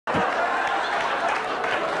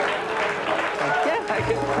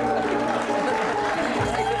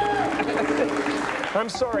I'm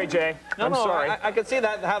sorry, Jay. I'm sorry. I could see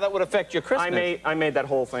that, how that would affect your Christmas. I made that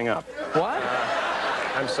whole thing up. What?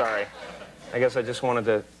 I'm sorry. I guess I just wanted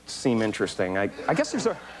to seem interesting. I guess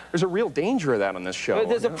there's a real danger of that on this show. But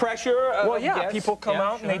there's a pressure. Well, yeah, people come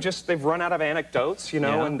out and they've run out of anecdotes, you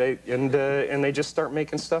know, and they just start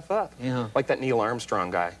making stuff up. Yeah. Like that Neil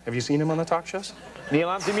Armstrong guy. Have you seen him on the talk shows? Neil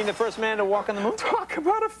Armstrong, you mean the first man to walk on the moon? Talk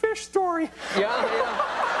about a fish story. Yeah.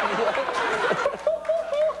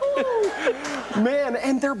 Man,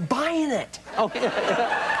 and they're buying it. Oh, yeah.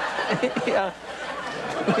 Yeah.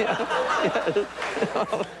 Yeah.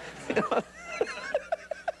 Yeah.